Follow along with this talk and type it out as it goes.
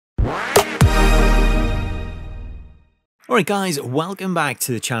Alright guys, welcome back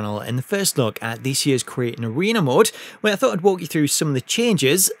to the channel and the first look at this year's Create an Arena mode, where I thought I'd walk you through some of the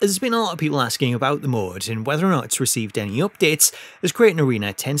changes, as there's been a lot of people asking about the mode and whether or not it's received any updates, as Create an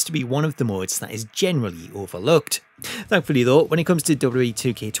Arena tends to be one of the modes that is generally overlooked. Thankfully though, when it comes to WWE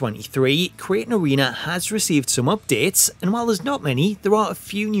 2K23, Create an Arena has received some updates, and while there's not many, there are a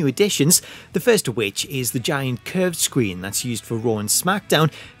few new additions, the first of which is the giant curved screen that's used for RAW and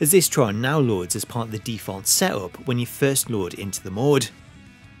Smackdown, as this Tron now loads as part of the default setup when you first load into the mode.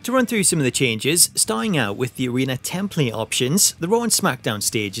 To run through some of the changes, starting out with the arena template options, the RAW and Smackdown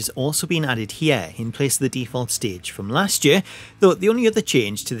stage has also been added here in place of the default stage from last year, though the only other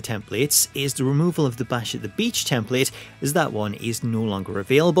change to the templates is the removal of the Bash at the Beach template, as that one is no longer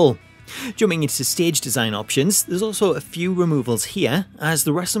available. Jumping into stage design options, there's also a few removals here, as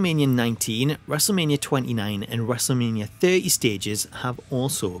the WrestleMania 19, WrestleMania 29 and WrestleMania 30 stages have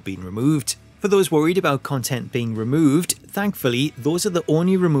also been removed. For those worried about content being removed, thankfully those are the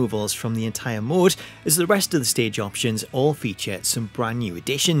only removals from the entire mode, as the rest of the stage options all feature some brand new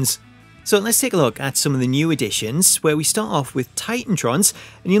additions. So let's take a look at some of the new additions, where we start off with Titantrons,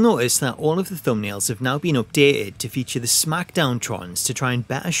 and you'll notice that all of the thumbnails have now been updated to feature the Smackdown Trons to try and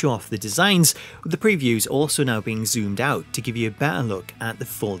better show off the designs, with the previews also now being zoomed out to give you a better look at the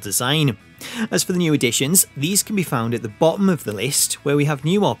full design. As for the new additions, these can be found at the bottom of the list, where we have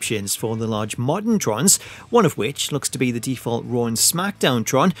new options for the large modern Trons, one of which looks to be the default RAW and Smackdown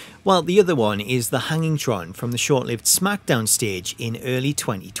Tron, while the other one is the hanging Tron from the short-lived Smackdown stage in early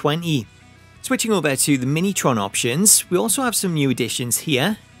 2020. Switching over to the Minitron options, we also have some new additions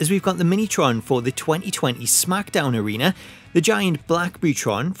here, as we've got the Minitron for the 2020 Smackdown Arena, the giant Blackberry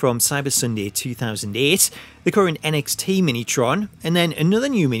Tron from Cyber Sunday 2008, the current NXT Minitron, and then another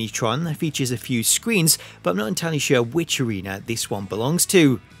new Minitron that features a few screens, but I'm not entirely sure which arena this one belongs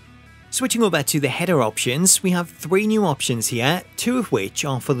to. Switching over to the header options, we have three new options here, two of which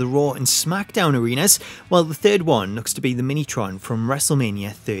are for the Raw and Smackdown arenas, while the third one looks to be the Minitron from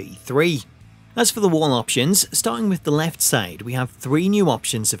WrestleMania 33. As for the wall options, starting with the left side, we have three new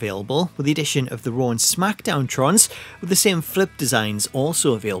options available, with the addition of the Raw and Smackdown Trons, with the same flip designs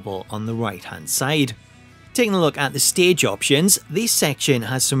also available on the right hand side. Taking a look at the stage options, this section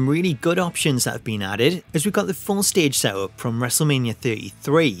has some really good options that have been added, as we've got the full stage setup from WrestleMania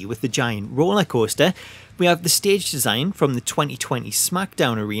 33 with the giant roller coaster, we have the stage design from the 2020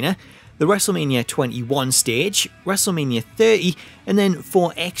 Smackdown Arena, the WrestleMania 21 stage, WrestleMania 30, and then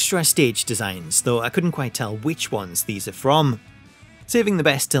 4 extra stage designs, though I couldn't quite tell which ones these are from. Saving the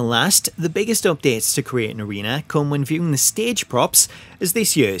best till last, the biggest updates to Create an Arena come when viewing the stage props, as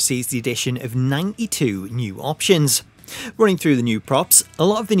this year sees the addition of 92 new options. Running through the new props, a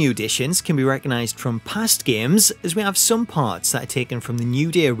lot of the new additions can be recognised from past games, as we have some parts that are taken from the New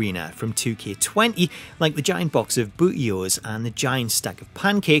Day Arena from 2K20, like the giant box of Bootios and the giant stack of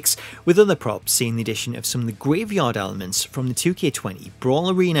pancakes, with other props seeing the addition of some of the graveyard elements from the 2K20 Brawl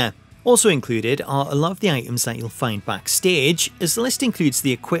Arena. Also included are a lot of the items that you'll find backstage, as the list includes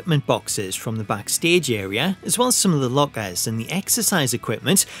the equipment boxes from the backstage area, as well as some of the lockers and the exercise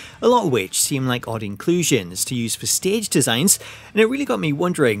equipment, a lot of which seem like odd inclusions to use for stage designs, and it really got me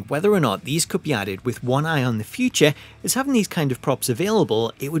wondering whether or not these could be added with one eye on the future, as having these kind of props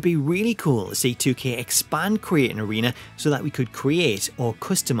available, it would be really cool to see 2K expand Create an Arena so that we could create or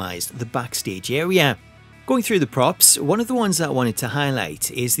customize the backstage area. Going through the props, one of the ones that I wanted to highlight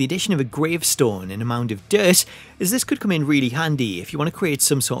is the addition of a gravestone and a mound of dirt, as this could come in really handy if you want to create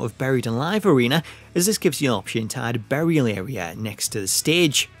some sort of buried alive arena, as this gives you an option to add a burial area next to the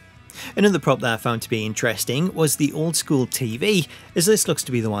stage. Another prop that I found to be interesting was the old school TV, as this looks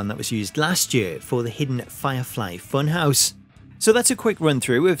to be the one that was used last year for the hidden Firefly Funhouse. So that's a quick run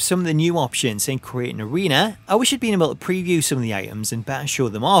through of some of the new options in Create an Arena. I wish I'd been able to preview some of the items and better show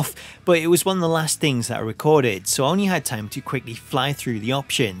them off, but it was one of the last things that I recorded, so I only had time to quickly fly through the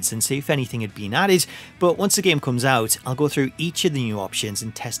options and see if anything had been added, but once the game comes out, I'll go through each of the new options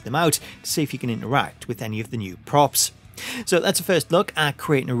and test them out to see if you can interact with any of the new props. So that's a first look at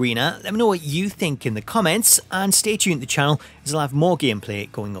Create an Arena. Let me know what you think in the comments, and stay tuned to the channel as I'll have more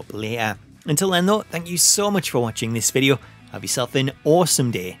gameplay going up later. Until then though, thank you so much for watching this video. Have yourself an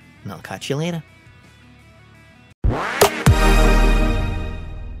awesome day, and I'll catch you later.